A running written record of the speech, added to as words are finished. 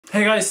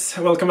Hey guys,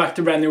 welcome back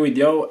to a brand new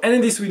video, and in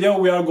this video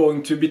we are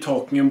going to be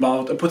talking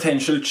about a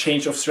potential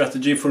change of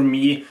strategy for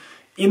me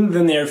in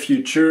the near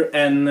future.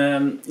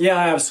 And yeah,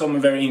 I have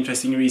some very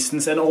interesting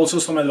reasons and also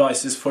some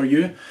advices for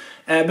you.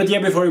 But yeah,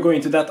 before we go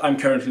into that, I'm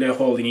currently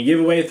holding a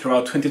giveaway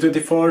throughout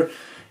 2024.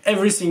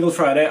 Every single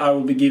Friday I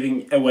will be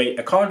giving away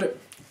a card,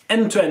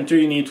 and to enter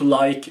you need to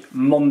like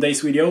Monday's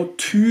video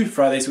to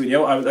Friday's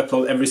video. I will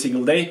upload every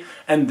single day,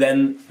 and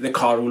then the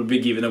card will be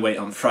given away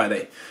on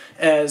Friday.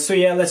 So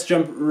yeah, let's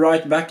jump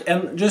right back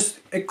and just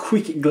a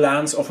quick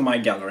glance of my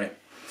gallery.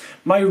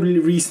 My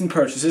recent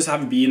purchases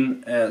have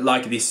been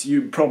like this.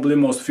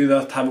 Most of you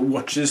that have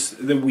watched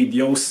the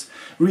videos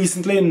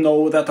recently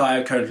know that I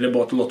have currently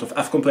bought a lot of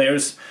AFCON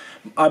players.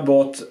 I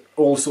bought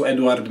also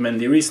Eduard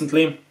Mendy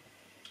recently.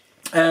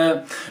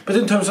 But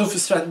in terms of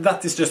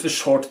that is just a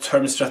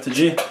short-term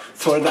strategy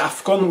for the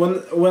AFCON.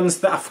 Once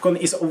the AFCON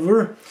is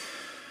over,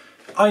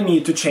 I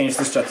need to change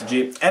the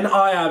strategy, and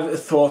I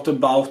have thought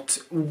about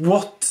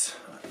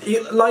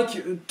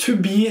to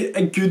be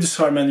a good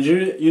Sorare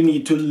manager, you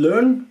need to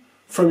learn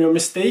from your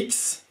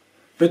mistakes,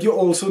 but you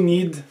also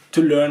need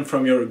to learn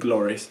from your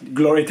glory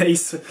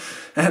days.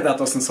 That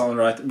doesn't sound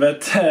right,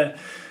 but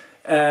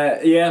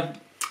yeah,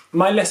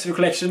 my Leicester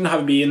collection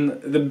have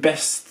been the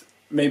best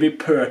maybe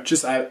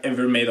purchase I've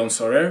ever made on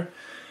Sorare,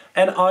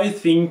 and I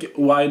think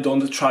why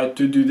don't try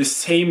to do the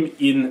same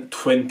in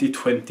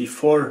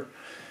 2024?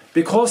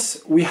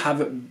 Because we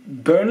have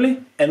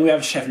Burnley and we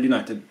have Sheffield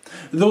United.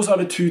 Those are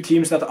the two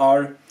teams that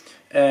are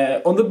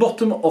on the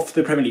bottom of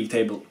the Premier League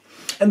table.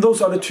 And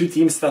those are the two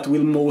teams that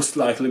will most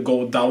likely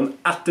go down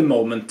at the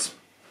moment.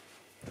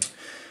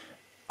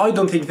 I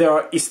don't think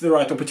there is the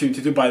right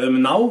opportunity to buy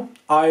them now.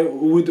 I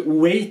would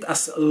wait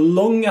as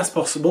long as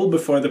possible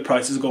before the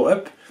prices go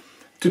up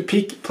to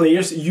pick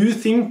players you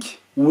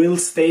think will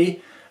stay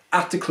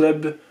at the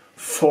club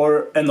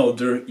for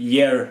another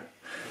year.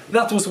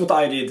 That was what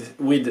I did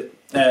with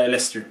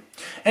Leicester.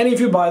 And if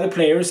you buy the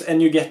players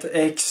and you get an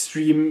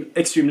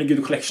extremely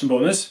good collection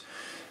bonus,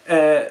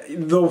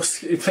 those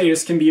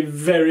players can be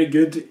very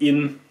good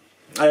in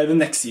the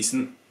next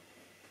season.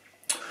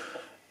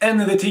 And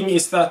the thing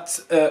is that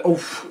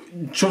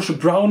Josh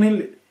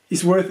Brownhill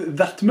is worth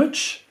that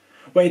much?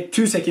 Wait,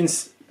 2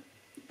 seconds.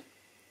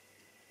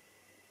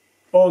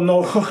 Oh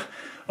no,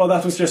 oh,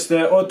 that was just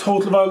the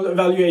total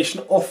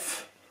valuation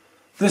of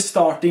the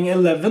starting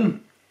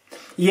 11.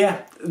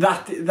 Yeah,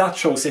 that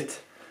shows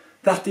it.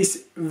 That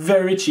is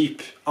very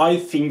cheap, I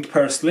think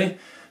personally.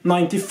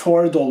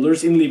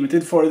 $94 in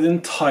limited for the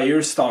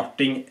entire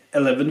starting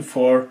 11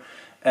 for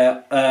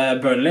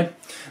Burnley.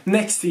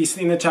 Next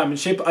season in the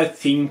Championship, I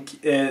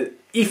think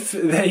if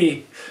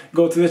they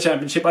go to the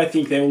Championship, I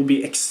think they will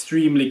be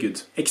extremely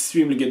good.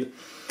 Extremely good.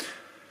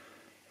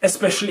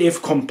 Especially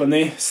if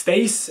Company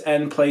stays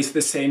and plays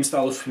the same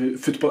style of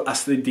football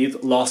as they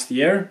did last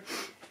year.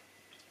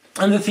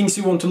 And the things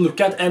you want to look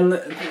at, and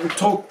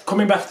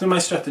coming back to my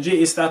strategy,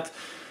 is that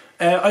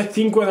I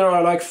think when there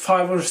are like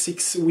 5 or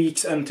 6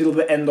 weeks until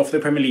the end of the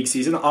Premier League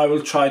season, I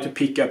will try to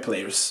pick up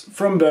players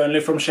from Burnley,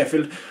 from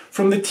Sheffield,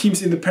 from the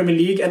teams in the Premier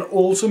League, and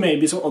also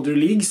maybe some other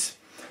leagues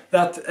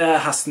that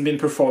hasn't been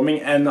performing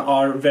and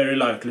are very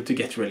likely to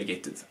get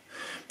relegated.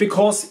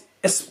 Because,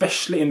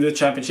 especially in the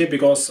Championship,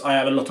 because I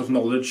have a lot of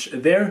knowledge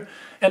there,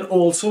 and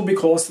also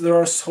because there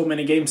are so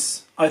many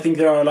games. I think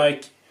there are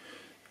like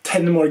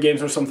 10 more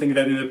games or something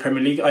than in the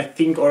Premier League, I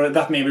think, or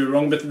that may be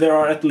wrong, but there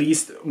are at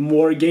least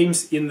more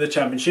games in the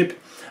Championship.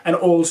 And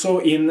also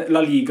in La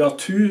Liga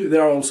 2,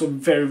 there are also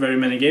very, very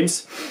many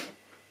games.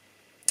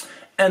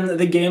 And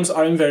the games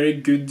are in very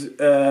good,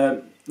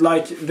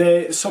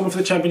 some of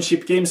the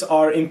Championship games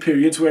are in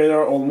periods where there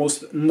are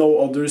almost no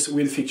others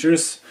with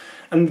fixtures.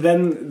 And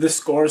then the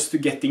scores to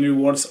getting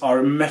rewards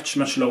are much,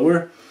 much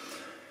lower.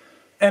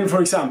 And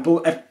for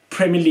example, a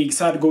Premier League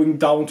side going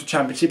down to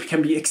Championship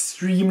can be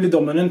extremely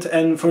dominant.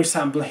 And for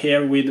example,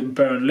 here with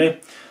Burnley,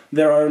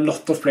 there are a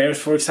lot of players.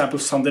 For example,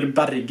 Sander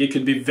Berge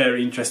could be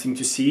very interesting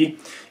to see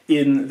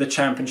in the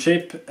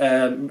Championship.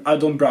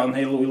 Adon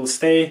Brownhill will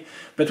stay,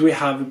 but we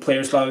have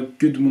players like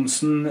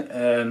Gudmundsson,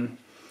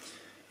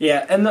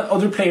 yeah, and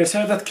other players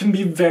here that can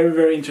be very,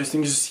 very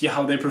interesting to see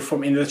how they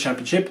perform in the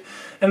Championship.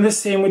 And the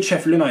same with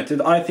Sheffield United.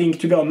 I think,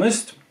 to be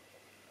honest,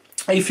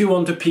 if you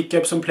want to pick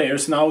up some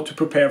players now to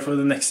prepare for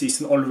the next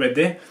season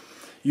already,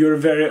 you're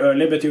very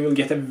early, but you will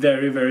get a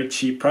very, very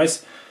cheap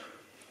price.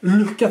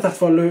 Look at that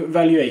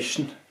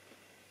valuation.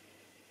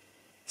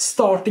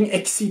 Starting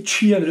XC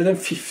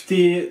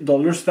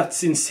 $350,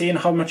 that's insane.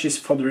 How much is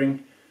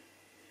Fothering?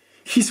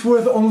 He's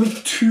worth only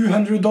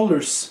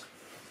 $200.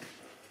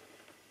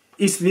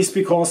 Is this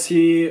because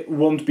he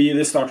won't be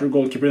the starter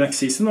goalkeeper next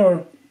season,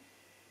 or?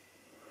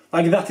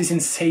 Like, that is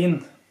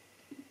insane.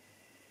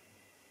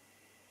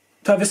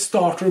 To have a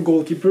starter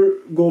goalkeeper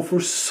go for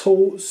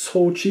so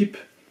cheap.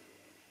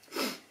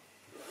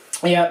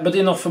 Yeah, but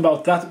enough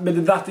about that.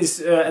 But that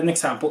is an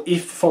example.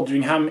 If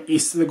Fotheringham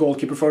is the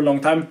goalkeeper for a long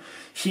time,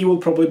 he will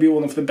probably be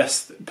one of the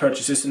best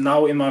purchases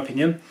now, in my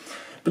opinion.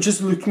 But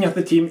just looking at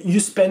the team, you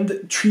spend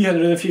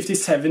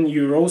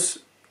 €357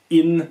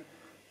 in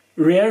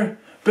rare,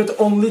 but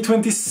only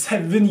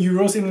 27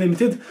 euros in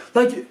limited.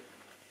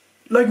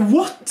 Like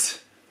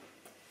what?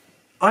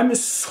 I'm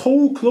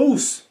so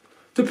close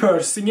to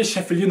purchasing a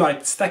Sheffield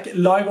United stack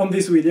live on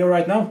this video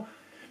right now,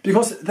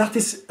 because that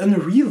is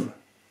unreal.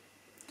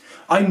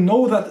 I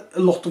know that a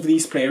lot of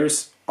these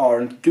players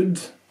aren't good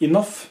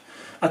enough,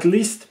 at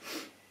least,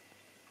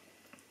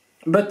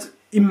 but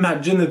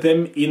imagine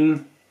them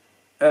in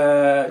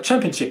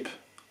Championship.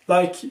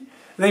 Like,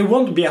 they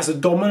won't be as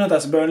dominant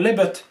as Burnley,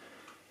 but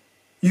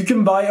you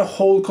can buy a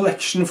whole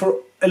collection for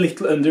a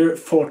little under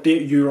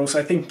 40 euros,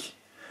 I think.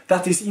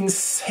 That is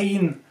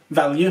insane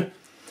value.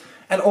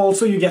 And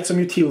also you get some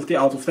utility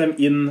out of them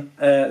in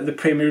the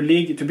Premier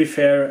League. To be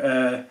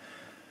fair,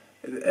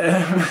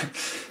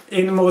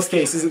 in most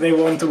cases they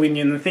won't win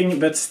anything,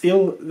 but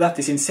still, that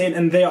is insane.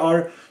 And they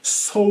are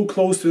so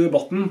close to the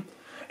bottom.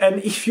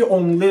 And if you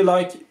only,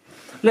 like,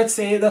 let's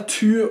say that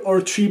 2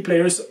 or 3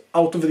 players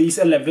out of these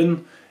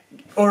 11,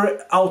 or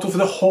out of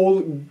the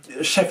whole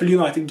Sheffield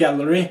United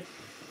gallery,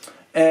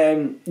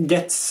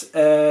 gets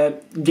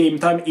game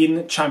time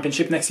in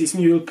Championship next season,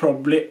 you will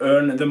probably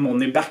earn the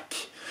money back.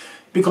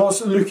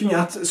 Because looking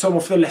at some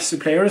of the lesser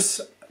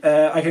players,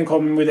 I can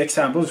come with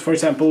examples. For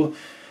example,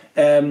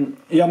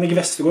 Jannik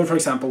Vestergaard, for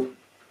example.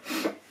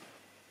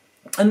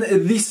 And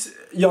this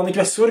Jannik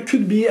Vestergaard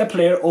could be a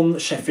player on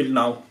Sheffield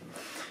now.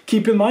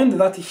 Keep in mind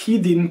that he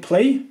didn't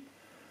play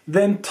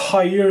the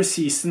entire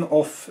season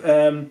of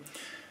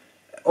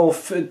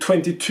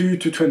 22 to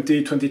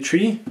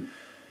 2023.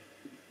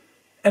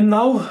 And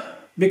now,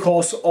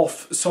 because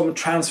of some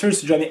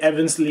transfers, Johnny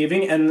Evans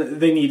leaving and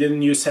they needed a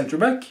new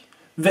centre-back,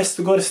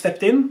 Vestergaard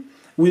stepped in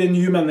with a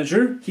new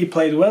manager. He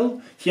played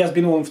well. He has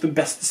been one of the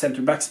best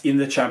centre-backs in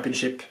the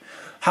Championship.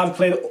 Have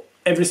played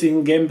every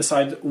single game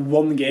beside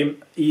one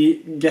game.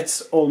 He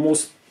gets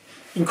almost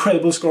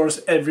incredible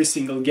scores every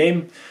single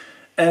game.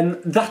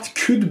 And that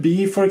could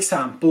be, for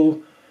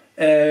example,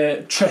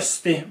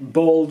 Trusty,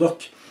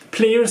 Baldock,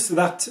 players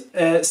that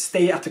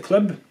stay at the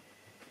club.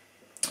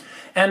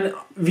 And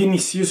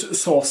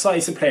Vinicius Sosa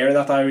is a player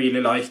that I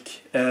really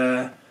like,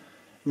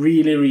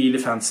 really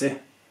fancy.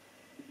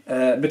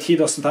 But he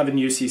doesn't have a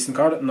new season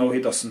card. No, he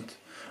doesn't.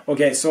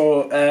 Okay,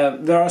 so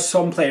there are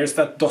some players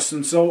that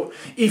doesn't. So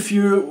if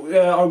you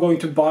are going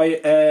to buy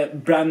a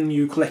brand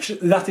new collection,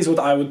 that is what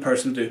I would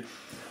personally do.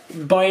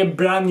 Buy a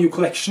brand new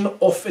collection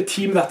of a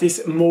team that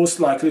is most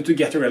likely to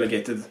get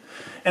relegated.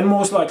 And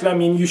most likely, I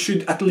mean, you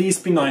should at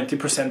least be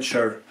 90%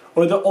 sure.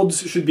 Or the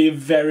odds should be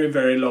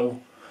very low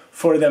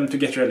for them to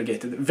get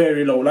relegated.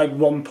 Very low, like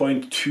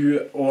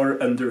 1.2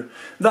 or under.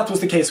 That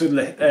was the case with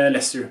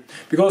Leicester.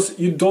 Because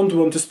you don't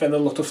want to spend a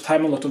lot of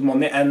time, a lot of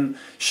money, and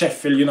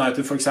Sheffield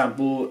United, for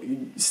example,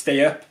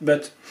 stay up.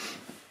 But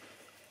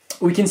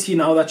we can see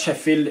now that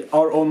Sheffield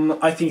are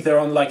on, I think they're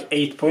on like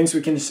 8 points.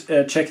 We can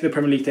check the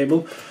Premier League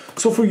table.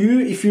 So for you,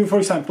 if you, for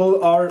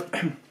example, are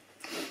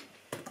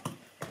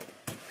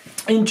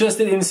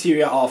interested in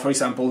Serie A, for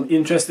example,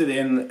 interested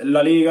in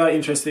La Liga,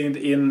 interested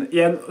in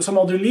some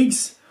other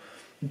leagues,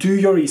 do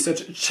your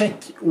research,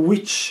 check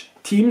which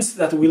teams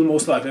that will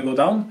most likely go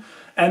down.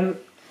 And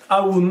I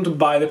wouldn't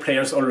buy the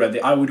players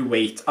already. I would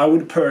wait. I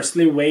would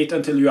personally wait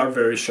until you are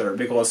very sure,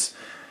 because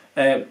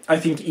I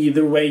think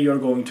either way you're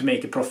going to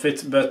make a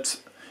profit, but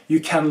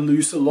you can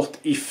lose a lot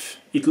if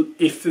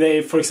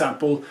they, for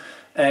example,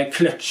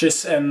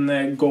 clutches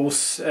and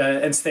goes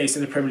and stays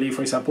in the Premier League,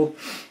 for example.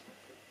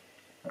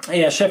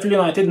 Yeah, Sheffield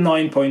United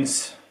 9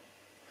 points,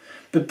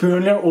 but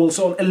Burnley are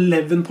also on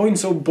 11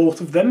 points, so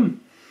both of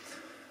them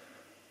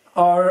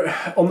are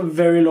on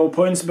very low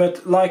points.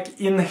 But like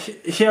in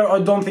here, I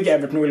don't think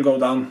Everton will go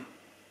down.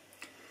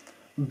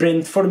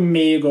 Brentford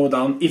may go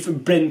down. If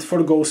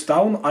Brentford goes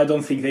down, I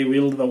don't think they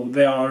will, though.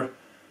 They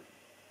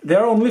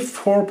are only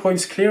 4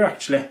 points clear,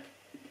 actually.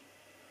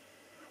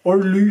 Or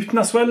Luton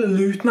as well.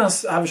 Luton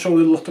have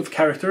shown a lot of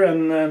character,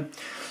 and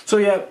so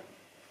yeah,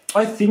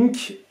 I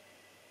think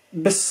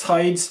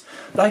besides,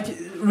 like,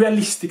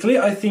 realistically,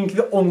 I think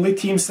the only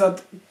teams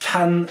that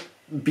can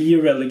be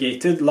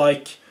relegated,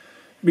 like,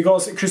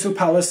 because Crystal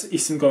Palace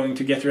isn't going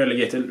to get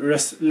relegated,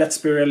 let's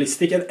be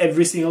realistic, and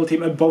every single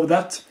team above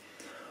that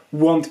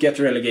won't get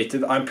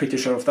relegated. I'm pretty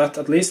sure of that,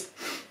 at least.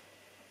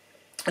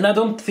 And I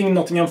don't think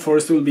Nottingham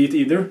Forest will beat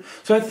either.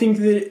 So I think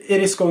it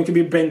is going to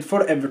be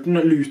Brentford, Everton,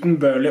 Luton,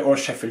 Burnley or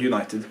Sheffield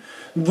United.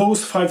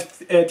 Those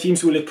 5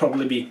 teams will it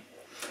probably be.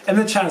 And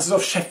the chances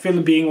of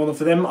Sheffield being one of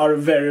them are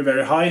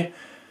very high.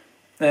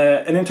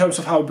 And in terms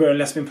of how Burnley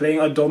has been playing,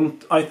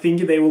 I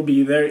think they will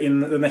be there in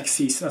the next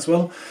season as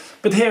well.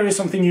 But here is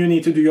something you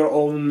need to do your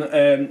own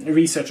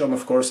research on,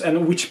 of course.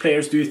 And which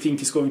players do you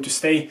think is going to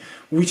stay?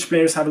 Which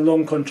players have a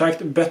long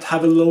contract but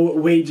have a low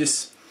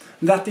wages?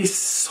 That is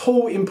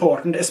so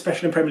important,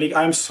 especially in Premier League.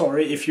 I'm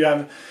sorry if you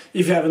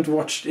haven't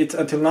watched it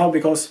until now,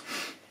 because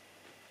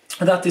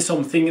that is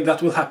something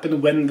that will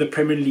happen when the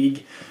Premier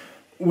League,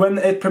 when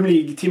a Premier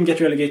League team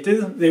gets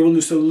relegated. They will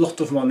lose a lot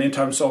of money in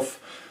terms of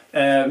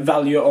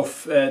value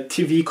of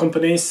TV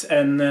companies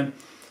and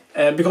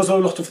Because a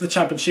lot of the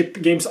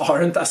championship games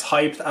aren't as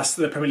hyped as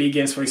the Premier League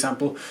games, for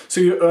example. So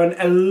you earn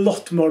a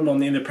lot more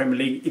money in the Premier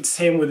League. It's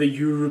same with the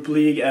Europa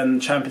League and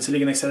Champions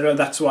League and etc.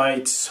 That's why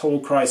it's so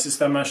crisis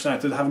that Manchester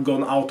United have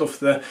gone out of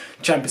the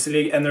Champions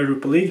League and the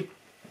Europa League.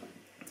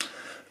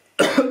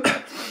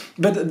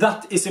 But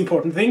that is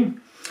important thing.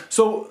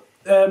 So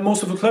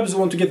most of the clubs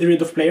want to get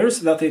rid of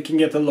players that they can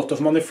get a lot of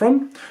money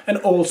from, and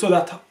also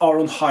that are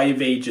on high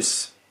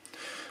wages.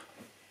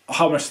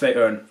 How much they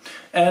earn.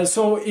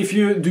 So if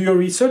you do your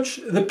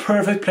research, the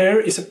perfect player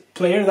is a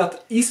player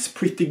that is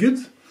pretty good,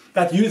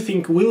 that you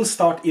think will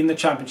start in the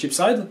championship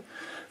side,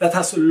 that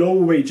has low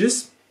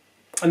wages,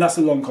 and that's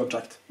a long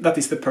contract. That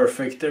is the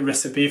perfect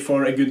recipe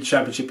for a good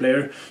championship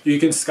player. You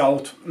can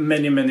scout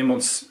many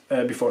months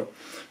before.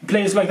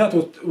 Players like that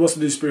was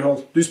Dewsbury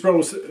Hall. Dewsbury Hall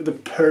was the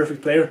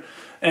perfect player,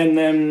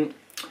 and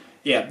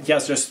yeah, he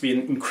has just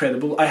been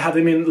incredible. I had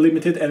him in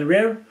limited and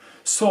rare.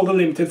 Sold a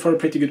limited for a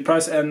pretty good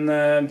price, and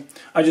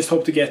I just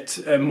hope to get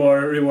more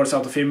rewards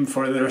out of him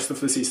for the rest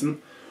of the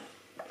season.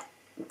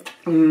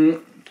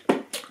 And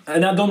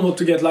I don't want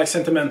to get like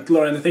sentimental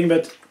or anything,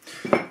 but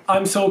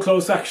I'm so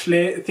close to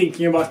actually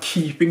thinking about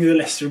keeping the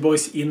Leicester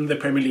boys in the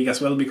Premier League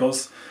as well,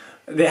 because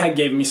they have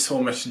gave me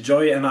so much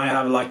joy, and I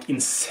have like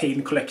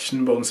insane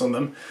collection bonus on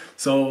them.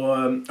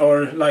 So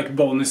or like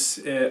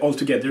bonus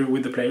altogether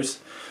with the players.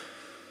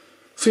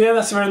 So yeah,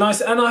 that's very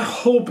nice, and I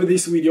hope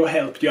this video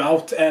helped you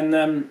out.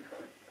 And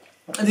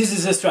this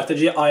is a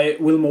strategy I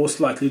will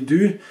most likely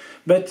do,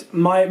 but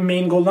my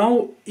main goal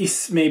now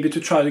is maybe to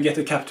try to get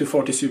a cap to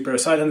 40 super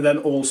side, and then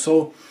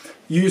also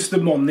use the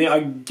money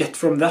I get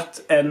from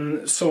that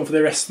and some of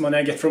the rest money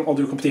I get from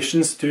other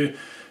competitions to,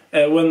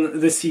 when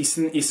the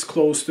season is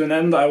close to an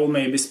end, I will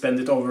maybe spend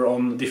it over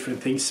on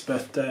different things.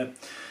 But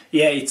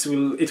yeah, it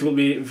will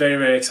be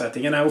very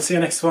exciting, and I will see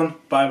you next one.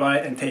 Bye bye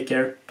and take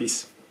care.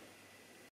 Peace.